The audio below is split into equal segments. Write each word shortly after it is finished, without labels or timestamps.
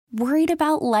Worried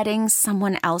about letting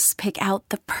someone else pick out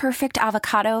the perfect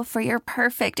avocado for your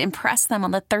perfect impress them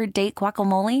on the third date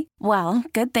guacamole? Well,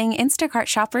 good thing Instacart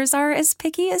shoppers are as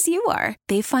picky as you are.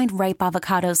 They find ripe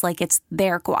avocados like it's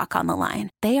their guac on the line.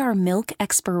 They are milk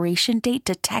expiration date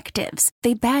detectives.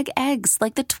 They bag eggs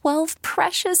like the 12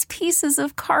 precious pieces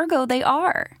of cargo they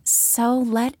are. So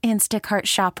let Instacart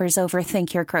shoppers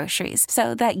overthink your groceries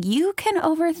so that you can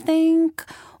overthink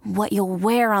what you'll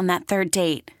wear on that third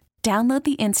date. Download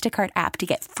the Instacart app to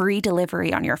get free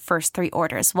delivery on your first 3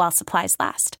 orders while supplies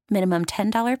last. Minimum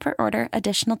 $10 per order.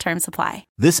 Additional terms apply.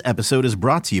 This episode is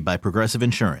brought to you by Progressive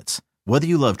Insurance. Whether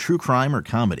you love true crime or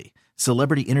comedy,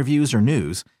 celebrity interviews or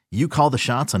news, you call the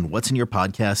shots on what's in your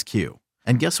podcast queue.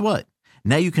 And guess what?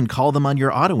 Now you can call them on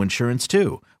your auto insurance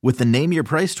too with the Name Your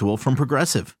Price tool from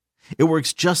Progressive. It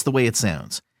works just the way it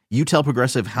sounds. You tell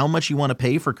Progressive how much you want to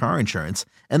pay for car insurance,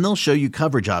 and they'll show you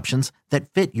coverage options that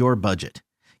fit your budget.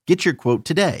 Get your quote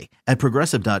today at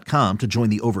Progressive.com to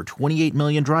join the over 28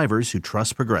 million drivers who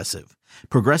trust Progressive.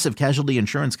 Progressive Casualty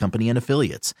Insurance Company and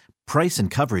Affiliates. Price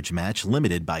and coverage match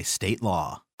limited by state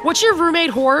law. What's your roommate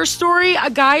horror story?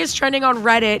 A guy is trending on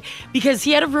Reddit because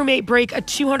he had a roommate break a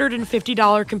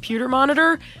 $250 computer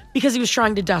monitor because he was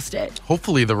trying to dust it.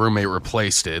 Hopefully the roommate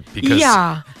replaced it because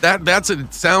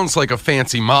it sounds like a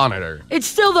fancy monitor. It's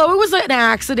still, though, it was an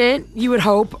accident, you would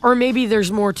hope, or maybe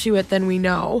there's more to it than we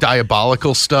know.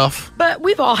 Diabolical stuff. But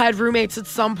we've all had roommates at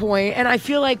some point, and I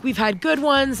feel like we've had good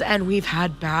ones and we've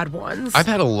had bad ones. I've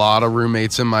had a lot of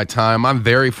roommates in my time. I'm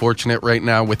very fortunate right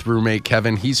now with roommate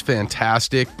Kevin. He's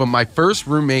fantastic, but my first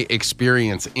roommate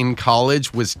experience in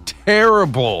college was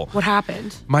terrible. What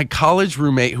happened? My college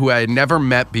roommate, who I had never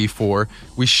met before,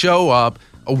 we show up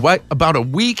about a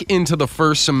week into the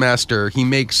first semester. He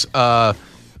makes a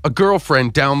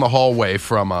girlfriend down the hallway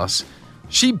from us.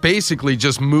 She basically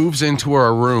just moves into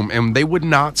our room, and they would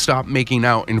not stop making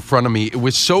out in front of me. It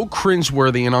was so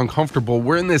cringeworthy and uncomfortable.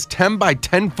 We're in this 10 by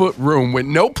 10 foot room with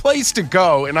no place to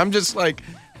go, and I'm just like,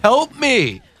 help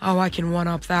me. Oh, I can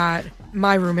one-up that.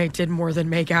 My roommate did more than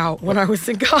make out when I was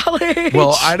in college.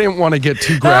 Well, I didn't want to get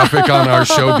too graphic on our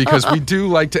show because we do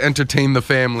like to entertain the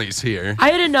families here. I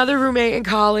had another roommate in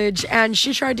college, and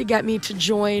she tried to get me to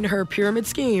join her pyramid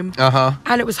scheme.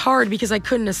 And it was hard because I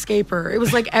couldn't escape her. It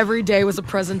was like every day was a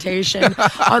presentation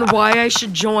on why I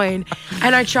should join.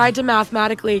 And I tried to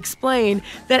mathematically explain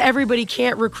that everybody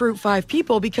can't recruit 5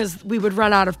 people because we would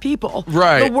run out of people.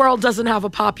 Right. The world doesn't have a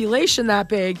population that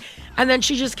big. And then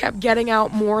she just kept getting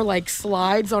out more like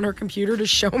slides on her computer to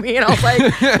show me. And I was like,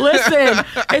 listen,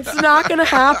 it's not going to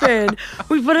happen.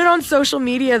 We put it on social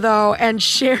media, though. And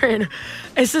Sharon,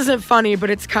 this isn't funny, but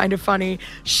it's kind of funny.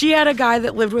 She had a guy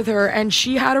that lived with her, and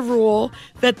she had a rule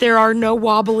that there are no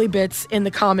wobbly bits in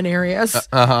the common areas.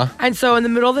 And so in the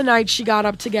middle of the night, she got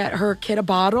up to get her kid a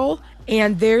bottle.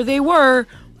 And there they were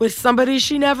with somebody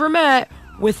she never met,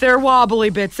 with their wobbly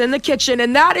bits in the kitchen,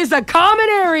 and that is a common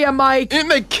area, Mike. In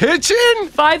the kitchen?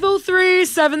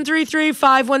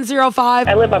 503-733-5105.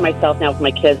 I live by myself now with my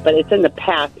kids, but it's in the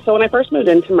past. So when I first moved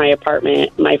into my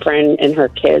apartment, my friend and her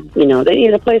kids, they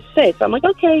needed a place to stay. So I'm like,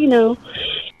 okay, And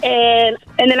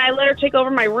then I let her take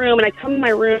over my room, and I come to my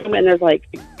room, and there's like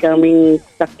gummy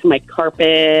stuck to my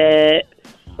carpet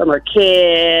from her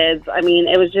kids. I mean,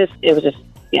 it was just.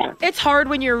 Yeah. It's hard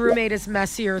when your roommate is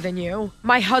messier than you.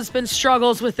 My husband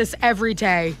struggles with this every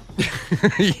day.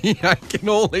 Yeah, I can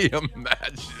only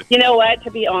imagine. You know what?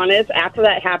 To be honest, after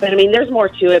that happened, I mean, there's more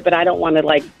to it, but I don't want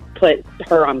to put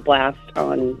her on blast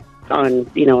on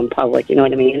in public. You know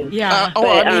what I mean? Yeah.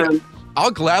 I'll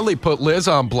gladly put Liz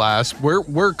on blast.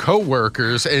 We're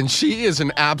co-workers, and she is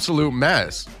an absolute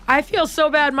mess. I feel so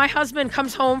bad. My husband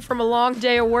comes home from a long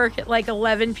day of work at like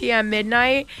 11 p.m.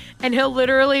 midnight, and he'll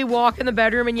literally walk in the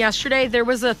bedroom. And yesterday there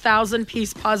was a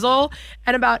 1,000-piece puzzle,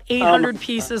 and about 800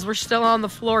 pieces were still on the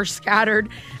floor scattered.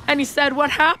 And he said, "What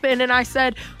happened?" And I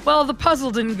said, "Well, the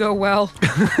puzzle didn't go well."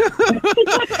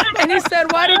 And he said,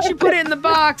 "Why didn't you put it in the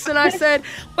box?" And I said,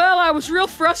 "Well, I was real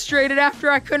frustrated after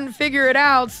I couldn't figure it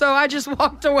out, so I just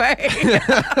walked away."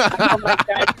 Oh my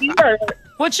God, you are.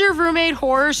 What's your roommate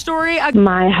horror story?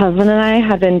 My husband and I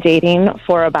have been dating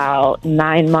for about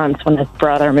 9 months when his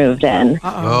brother moved in.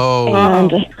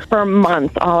 And for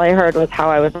months, all I heard was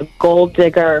how I was a gold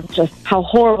digger, just how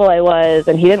horrible I was.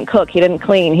 And he didn't cook, he didn't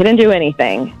clean, he didn't do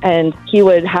anything. And he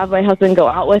would have my husband go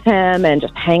out with him and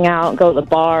just hang out, go to the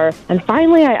bar. And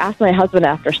finally, I asked my husband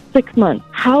after 6 months,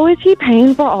 how is he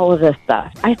paying for all of this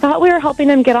stuff? I thought we were helping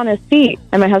him get on his feet.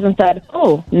 And my husband said,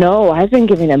 "Oh, no, I've been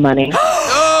giving him money."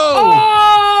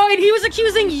 And he was a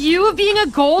accusing you of being a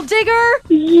gold digger?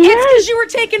 Yes. It's because you were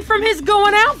taken from his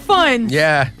going out fund.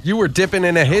 Yeah, you were dipping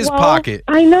into his pocket.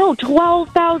 I know,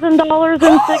 $12,000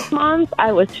 in 6 months.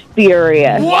 I was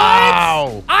furious.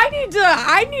 Wow.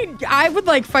 I would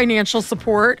like financial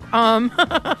support.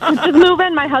 Just move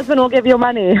in. My husband will give you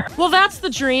money. Well, that's the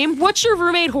dream. What's your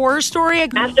roommate horror story?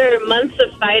 After months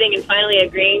of fighting and finally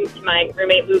agreeing to my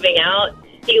roommate moving out,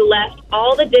 he left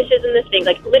all the dishes in the sink,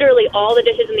 like literally all the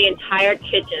dishes in the entire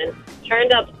kitchen,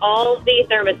 turned up all the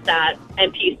thermostats,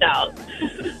 and peaced out.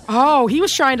 Oh, he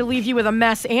was trying to leave you with a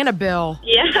mess and a bill.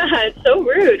 Yeah, it's so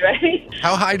rude, right?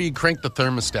 How high do you crank the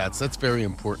thermostats? That's very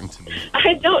important to me.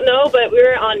 I don't know, but we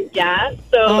were on gas,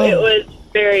 so it was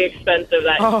very expensive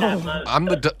that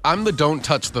month. I'm the don't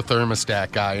touch the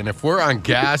thermostat guy, and if we're on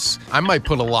gas, I might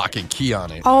put a lock and key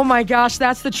on it. Oh my gosh,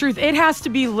 that's the truth. It has to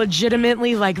be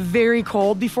legitimately like very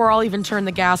cold before I'll even turn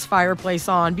the gas fireplace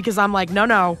on because I'm like,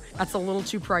 no, that's a little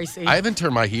too pricey. I haven't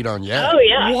turned my heat on yet. Oh,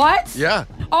 yeah. What? Yeah.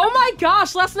 Oh my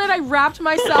gosh, last night I wrapped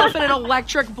myself in an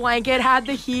electric blanket, had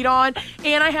the heat on,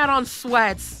 and I had on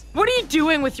sweats. What are you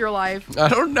doing with your life? I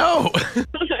don't know.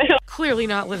 Clearly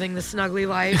not living the snuggly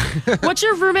life. What's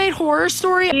your roommate horror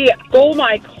story? He stole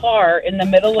my car in the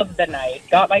middle of the night,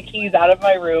 got my keys out of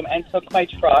my room, and took my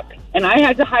truck. And I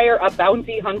had to hire a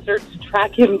bounty hunter to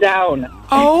track him down.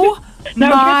 Oh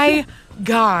my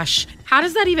gosh. How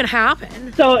does that even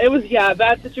happen? So it was, a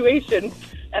bad situation.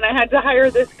 And I had to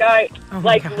hire this guy,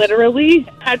 gosh. literally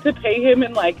had to pay him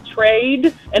in,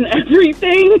 trade and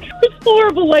everything. It was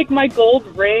horrible, my gold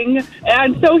ring.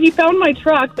 And so he found my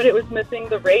truck, but it was missing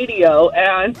the radio.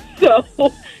 And so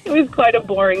it was quite a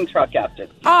boring truck after.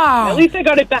 Oh. At least I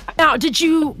got it back. Now, did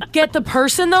you get the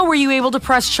person, though? Were you able to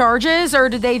press charges, or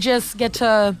did they just get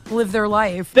to live their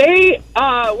life? They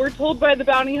were told by the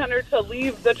bounty hunter to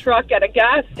leave the truck at a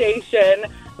gas station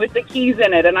with the keys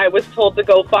in it, and I was told to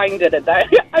go find it.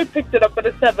 I picked it up at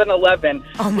a 7-Eleven.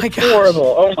 Oh, my It's gosh.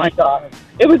 horrible. Oh, my God.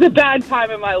 It was a bad time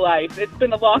in my life. It's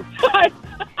been a long time.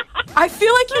 I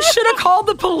feel like you should have called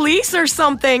the police or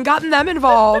something, gotten them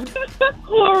involved.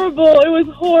 Horrible. It was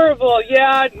horrible.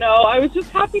 Yeah, no, I was just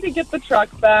happy to get the truck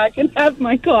back and have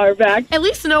my car back. At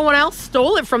least no one else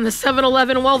stole it from the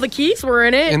 7-Eleven while the keys were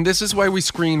in it. And this is why we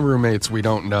screen roommates we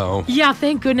don't know. Yeah,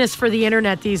 thank goodness for the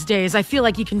internet these days. I feel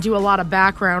like you can do a lot of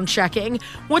background checking.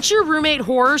 What's your roommate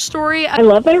horror story? I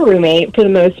love my roommate for the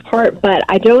most part, but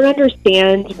I don't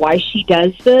understand why she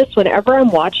does this. Whenever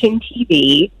I'm watching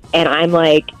TV and I'm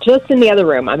just in the other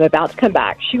room, I'm about to come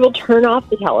back, she will turn off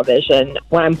the television.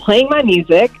 When I'm playing my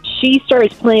music, she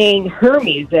starts playing her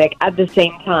music at the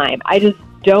same time. I just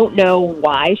don't know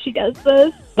why she does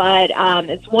this, but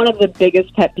it's one of the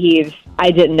biggest pet peeves I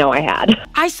didn't know I had.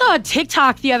 I saw a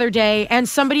TikTok the other day, and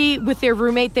somebody with their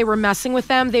roommate, they were messing with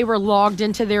them. They were logged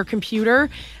into their computer,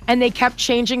 and they kept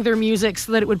changing their music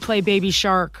so that it would play Baby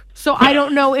Shark. So I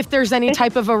don't know if there's any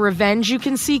type of a revenge you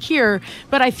can seek here,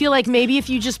 but I feel like maybe if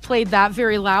you just played that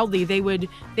very loudly, they would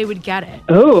get it.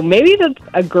 Oh, maybe that's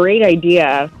a great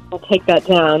idea. I'll take that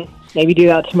down. Maybe do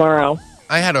that tomorrow.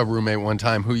 I had a roommate one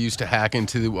time who used to hack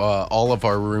into all of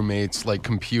our roommates'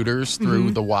 computers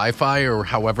through the Wi-Fi or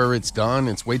however it's done.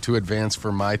 It's way too advanced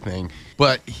for my thing.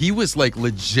 But he was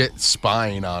legit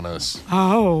spying on us.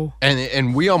 Oh.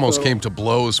 And we almost came to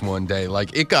blows one day.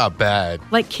 It got bad.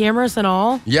 Like cameras and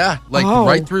all? Yeah,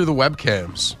 right through the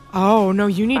webcams. Oh, no,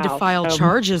 you need to file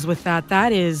charges with that.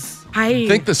 That is... I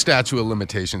think the statute of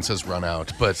limitations has run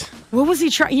out, but... What was he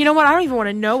trying? You know what? I don't even want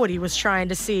to know what he was trying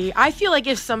to see. I feel like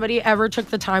if somebody ever took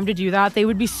the time to do that, they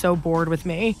would be so bored with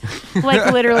me.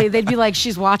 Literally, they'd be like,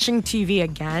 she's watching TV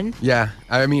again? Yeah.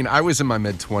 I mean, I was in my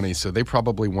mid-20s, so they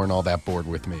probably weren't all that bored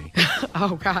with me.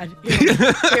 Oh, God. Ew.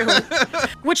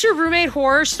 What's your roommate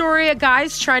horror story? A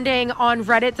guy's trending on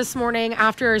Reddit this morning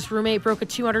after his roommate broke a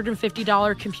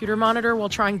 $250 computer monitor while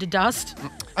trying to dust.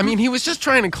 I mean, he was just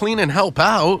trying to clean and help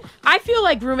out. I feel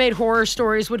like roommate horror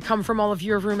stories would come from all of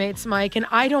your roommates, Mike, and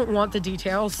I don't want the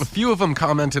details. A few of them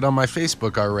commented on my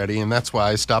Facebook already, and that's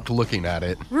why I stopped looking at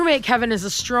it. Roommate Kevin is a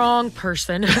strong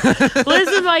person. Liz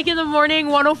and Mike in the morning,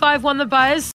 105.1 The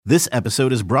Buzz. This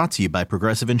episode is brought to you by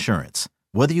Progressive Insurance.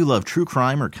 Whether you love true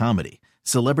crime or comedy,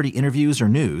 celebrity interviews or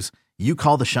news, you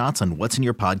call the shots on what's in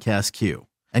your podcast queue.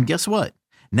 And guess what?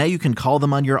 Now you can call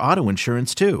them on your auto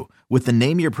insurance too with the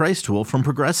Name Your Price tool from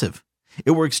Progressive.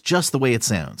 It works just the way it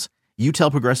sounds. You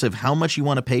tell Progressive how much you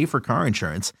want to pay for car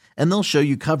insurance, and they'll show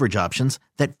you coverage options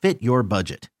that fit your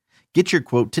budget. Get your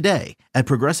quote today at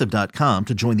Progressive.com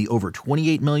to join the over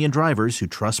 28 million drivers who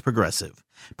trust Progressive.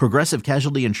 Progressive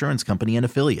Casualty Insurance Company and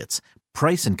Affiliates.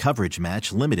 Price and coverage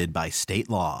match limited by state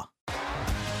law.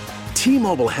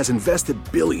 T-Mobile has invested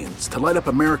billions to light up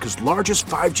America's largest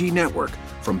 5G network,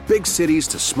 from big cities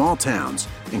to small towns,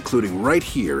 including right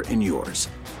here in yours.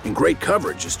 And great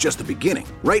coverage is just the beginning.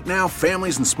 Right now,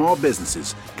 families and small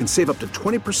businesses can save up to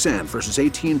 20% versus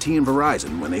AT&T and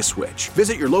Verizon when they switch.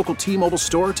 Visit your local T-Mobile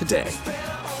store today.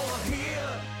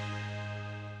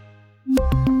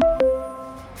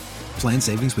 Plan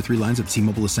savings with 3 lines of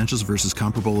T-Mobile Essentials versus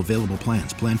comparable available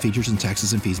plans. Plan features and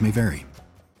taxes and fees may vary.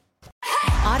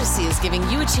 Odyssey is giving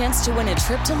you a chance to win a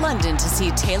trip to London to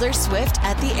see Taylor Swift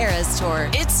at the Eras Tour.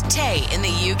 It's Tay in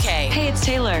the UK. Hey, it's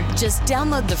Taylor. Just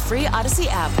download the free Odyssey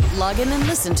app, log in and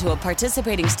listen to a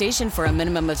participating station for a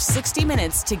minimum of 60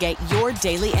 minutes to get your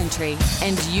daily entry.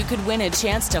 And you could win a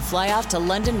chance to fly off to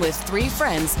London with 3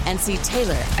 friends and see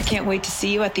Taylor. I can't wait to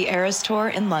see you at the Eras Tour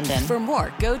in London. For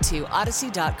more, go to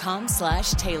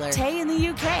odyssey.com/Taylor. Tay in the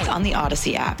UK. It's on the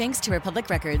Odyssey app. Thanks to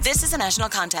Republic Records. This is a national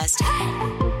contest.